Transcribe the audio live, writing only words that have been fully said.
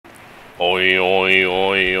Oi, oi,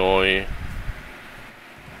 oi, oi.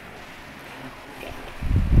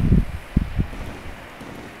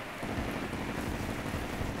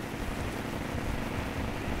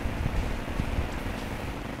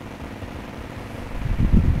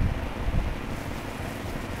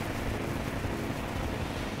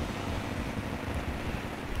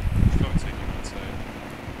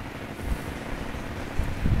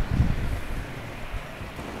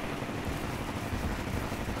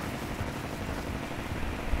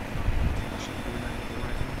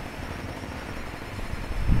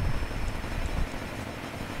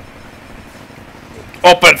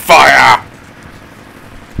 Open fire!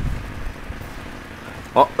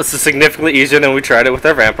 Well, this is significantly easier than we tried it with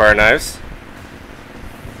our vampire knives.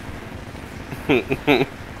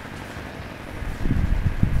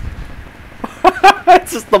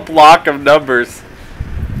 It's just the block of numbers.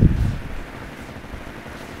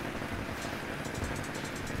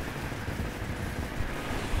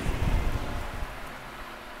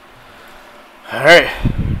 Alright.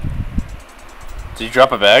 Did you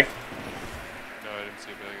drop a bag? No, I didn't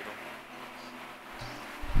see a bag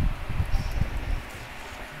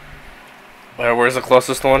at all. Where's the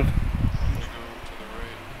closest one? I'm gonna go to the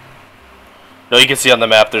right. No, you can see on the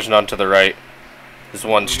map there's none to the right. There's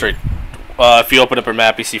one straight. If you open up a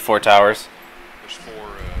map, you see 4 towers. There's 4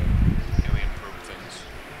 alien probe things.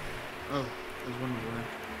 Oh, there's one more.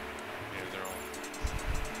 Yeah, they're all.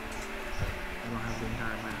 I don't have the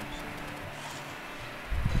entire map.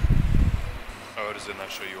 So. Oh, does it not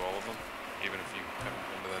show you all of them? Even if you haven't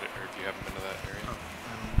been to that, or if you haven't been to that area? Oh, I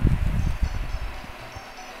don't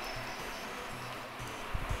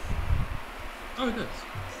know. Oh, it does.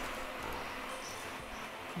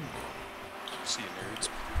 See you, nerds.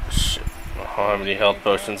 Shit. I don't have any health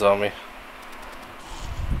potions on me.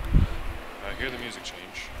 I hear the music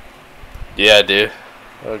change. Yeah, I do.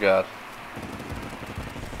 Oh god.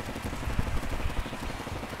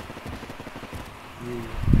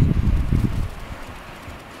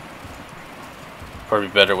 Probably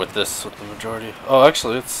better with this, with the majority. Oh,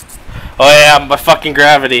 actually, it's. Oh yeah, my fucking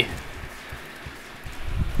gravity.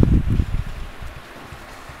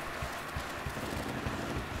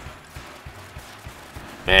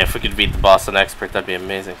 Man, if we could beat the boss on expert, that'd be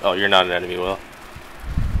amazing. Oh, you're not an enemy, Will.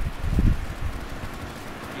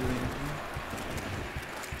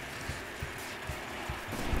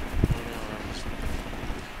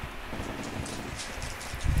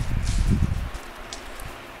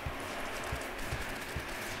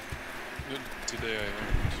 Today I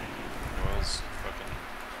learned Noel's fucking,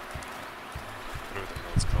 whatever the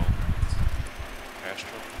hell it's called,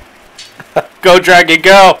 astral. Go, dragon,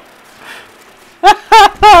 go!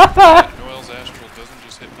 Noel's astral doesn't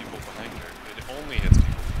just hit people behind her, it only hits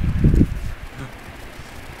people behind her.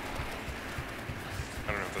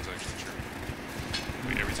 I don't know if that's actually true. I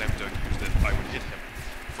mean, every time Doug used it, I would hit him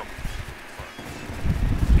from front.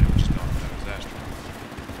 And it would just knock out his astral.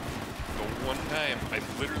 The one time, I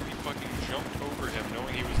literally fucking jumped over him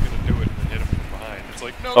knowing he was gonna do it and then hit him from behind. It's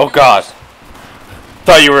like, no. Oh god.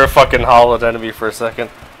 Thought you were a fucking hollowed enemy for a second.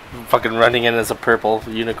 Fucking running in as a purple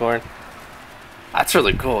unicorn. That's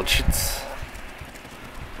really cool. Shit's...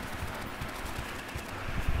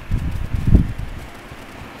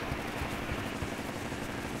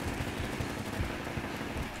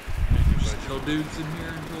 Just kill dudes in here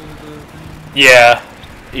until the thing. Yeah.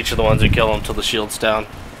 Each of the ones who kill them till the shield's down.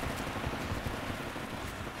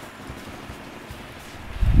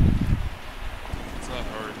 It's not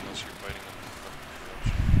hard unless you're fighting them with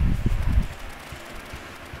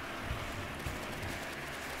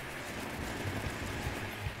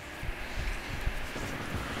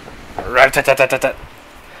fucking Rat-tat-tat-tat-tat.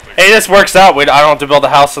 Hey, this works out. I don't have to build a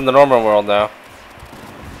house in the normal world now.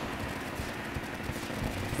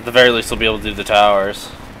 At the very least, we'll be able to do the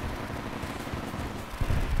towers.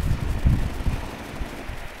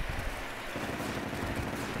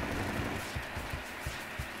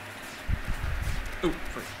 Oh,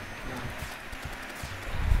 frick.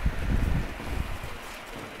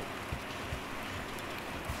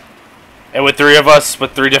 And with 3 of us,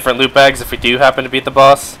 with 3 different loot bags, if we do happen to beat the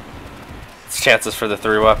boss, it's chances for the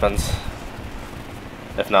 3 weapons.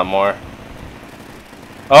 If not more.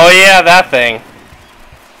 Oh yeah, that thing!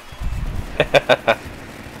 Don't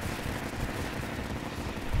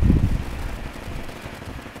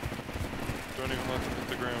even let them hit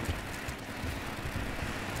the ground.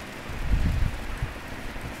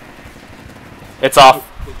 It's off.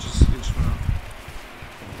 It just went off.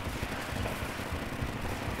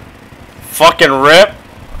 Fucking rip!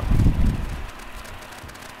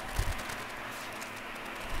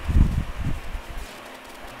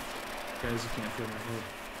 Guys, you can't feel my head.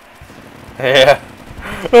 Yeah.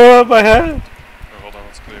 Oh, my head. Oh, hold on,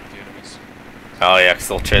 let's clear the enemies. Oh yeah, 'cause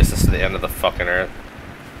they'll chase us to the end of the fucking earth.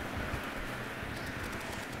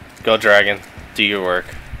 Go, dragon. Do your work.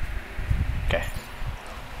 Okay.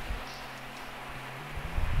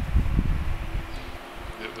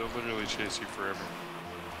 They'll literally chase you forever.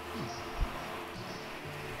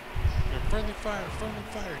 Friendly fire,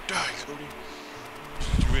 die, Cody.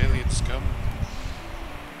 You alien scum.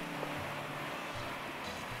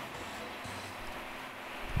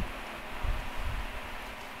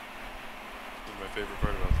 My favorite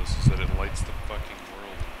part about this is that it lights the fucking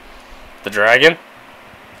world. The dragon?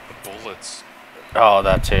 The bullets. Oh,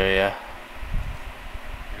 that too, yeah.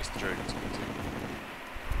 I guess the dragon's good too.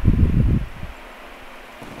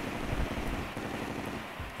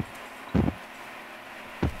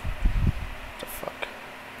 The fuck?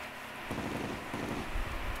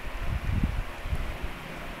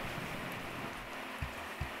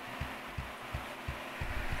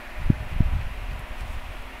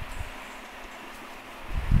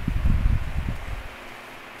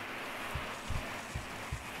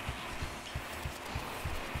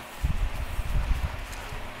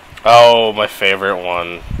 Oh, my favorite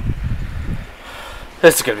one.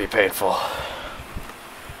 This is gonna be painful.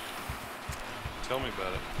 Tell me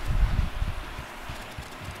about it.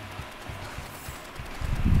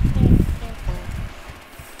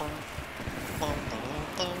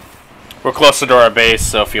 We're closer to our base,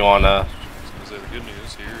 so if you wanna... I was gonna say the good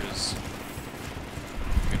news here is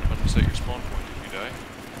you can unset your spawn point if you die.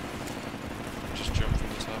 Just jump from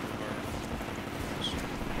the top of our...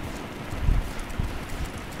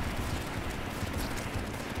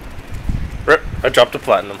 Rip, I dropped a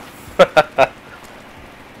platinum.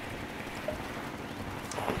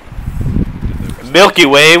 Milky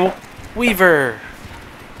Way Weaver.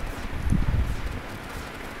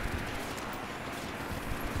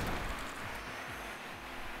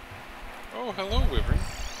 Oh, hello, Wyvern.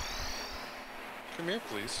 Come here,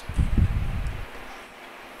 please.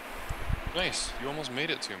 Nice, you almost made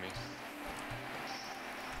it to me.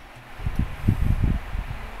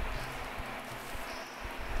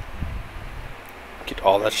 Get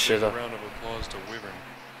all that shit up. A round of applause to Wyvern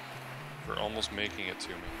for almost making it to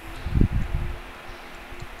me.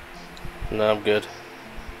 No, I'm good.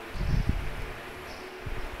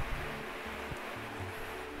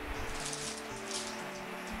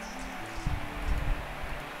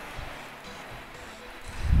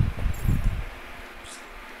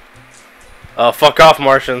 Oh, fuck off,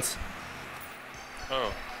 Martians.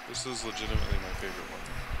 Oh, this is legitimately my favorite one.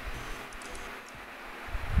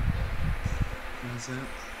 What is that?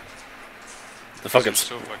 The fucking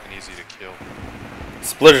so fucking easy to kill.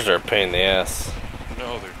 splitters are a pain in the ass.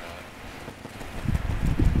 No, they're not.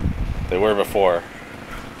 They were before.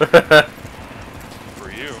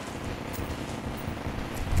 For you.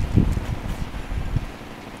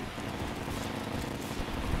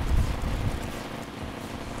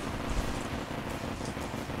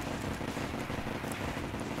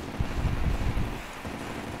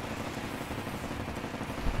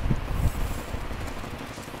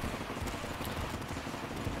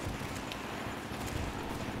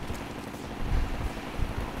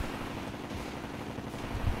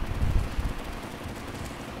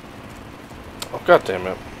 Oh, god damn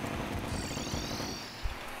it.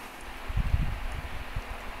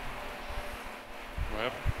 What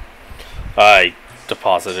happened? I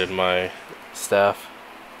deposited my staff.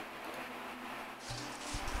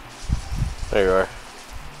 There you are.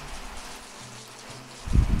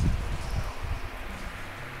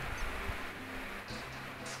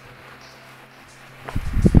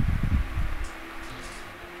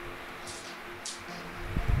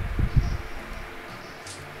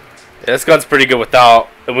 Yeah, this gun's pretty good without.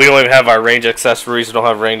 And we don't even have our range accessories. We don't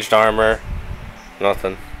have ranged armor.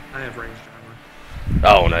 Nothing. I have ranged armor.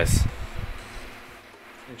 Oh, nice.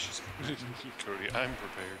 It's just Cody, I'm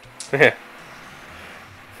prepared.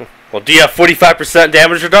 Well, do you have 45%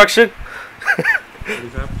 damage reduction?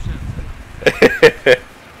 45%.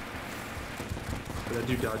 But I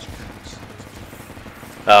do dodge attacks.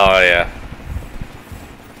 Oh, yeah.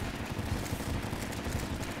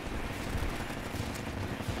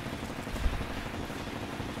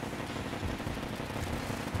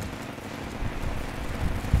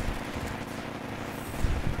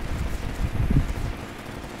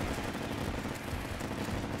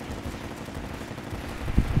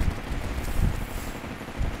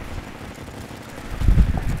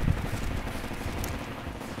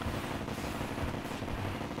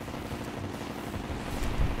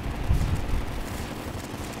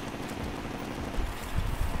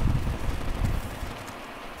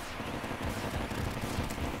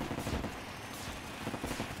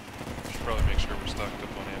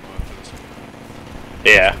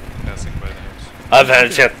 Yeah. Passing by the house. I've had a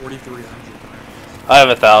chance. 4,300. I have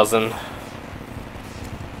 1,000.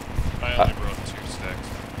 I only brought 2 stacks.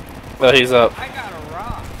 Oh, he's up. I got a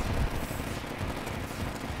rock.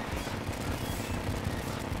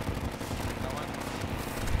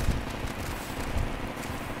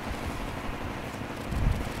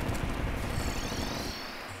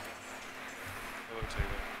 Hello,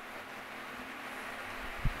 Taylor.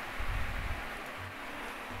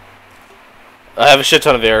 I have a shit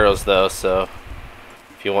ton of arrows though, so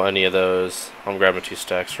if you want any of those, I'm grabbing 2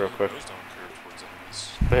 stacks real quick. Those don't curve towards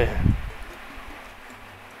enemies.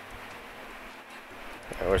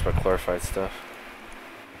 Yeah, where's my clarified stuff?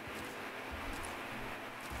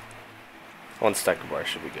 1 stack of bars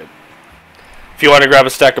should be good. If you want to grab a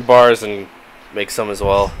stack of bars and make some as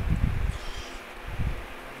well,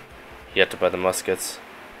 you have to buy the muskets.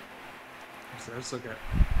 So let's look at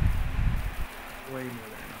way more than enough.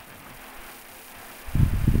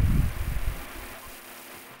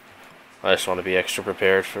 I just want to be extra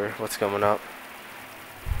prepared for what's coming up.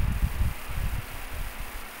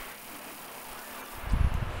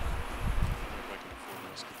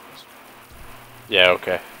 Yeah,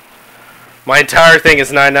 okay. My entire thing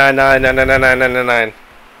is 999.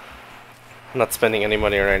 I'm not spending any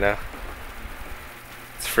money right now.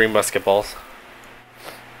 It's free musket balls. Who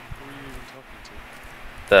are you even talking to?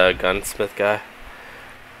 The gunsmith guy.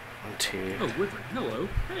 1, 2. Oh, Whitman, hello.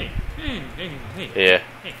 Hey. Yeah.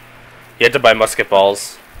 Hey. You have to buy musket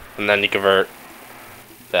balls, and then you convert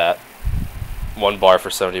that 1 bar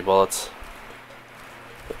for 70 bullets.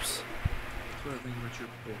 Oops. That's what I think about your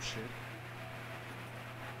bullshit.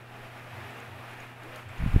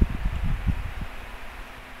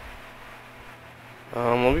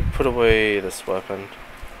 Let me put away this weapon.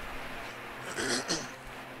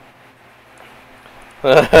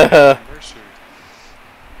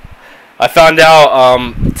 I found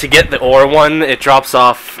out to get the ore one, it drops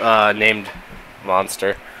off named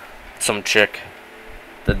monster, some chick,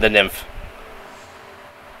 the nymph,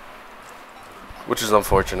 which is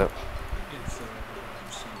unfortunate. It's,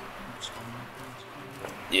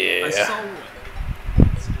 Yeah. I saw one. And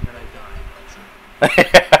then I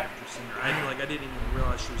died. I didn't even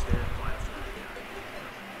realize she was there until after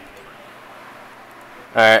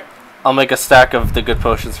I died. Alright, I'll make a stack of the good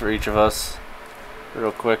potions for each of us,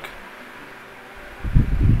 real quick.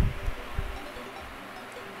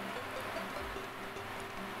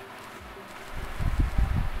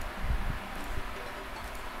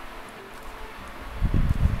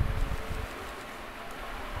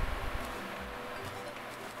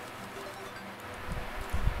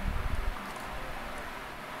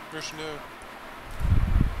 Mercer, no.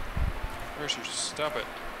 Mercer, stop it.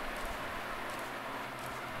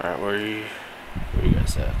 Alright, where you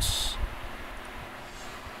guys at?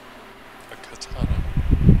 A katana.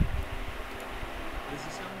 What is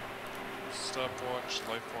this on? Stopwatch,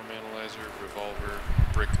 lifeform analyzer, revolver,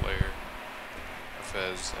 bricklayer, a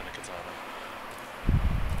fez, and a katana.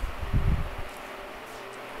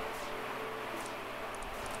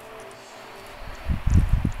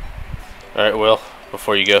 Alright, Will,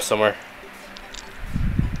 before you go somewhere.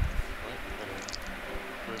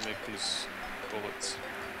 Where do we make these bullets?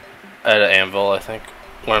 At an anvil, I think.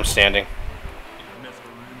 Where I'm standing.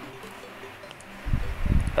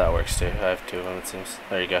 That works too. I have 2 of them, it seems.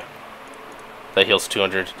 There you go. That heals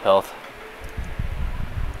 200 health.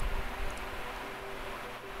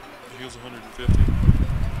 It heals 150.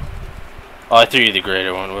 Oh, I threw you the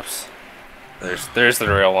greater one. Whoops. There's the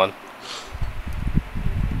real one.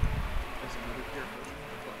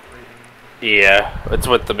 Yeah, it's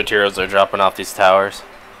what the materials are dropping off these towers.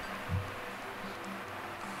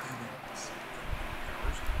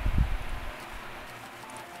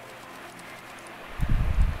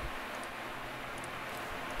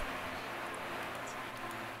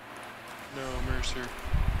 No, Mercer. You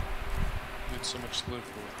had so much to live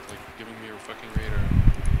for, like giving me your fucking radar.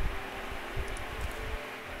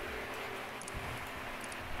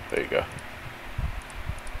 There you go.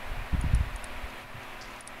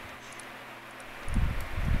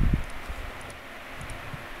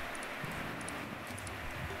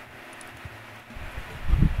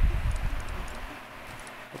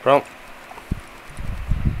 No problem.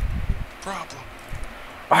 Problem.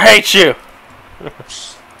 I hate you!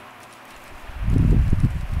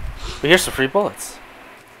 But here's some free bullets.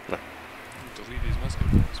 No. Delete these musket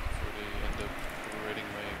bullets before they end up overwriting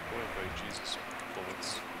my glorified Jesus bullets.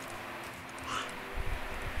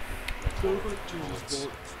 My chloroform bullets. These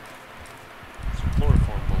are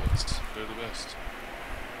chloroform bullets. They're the best.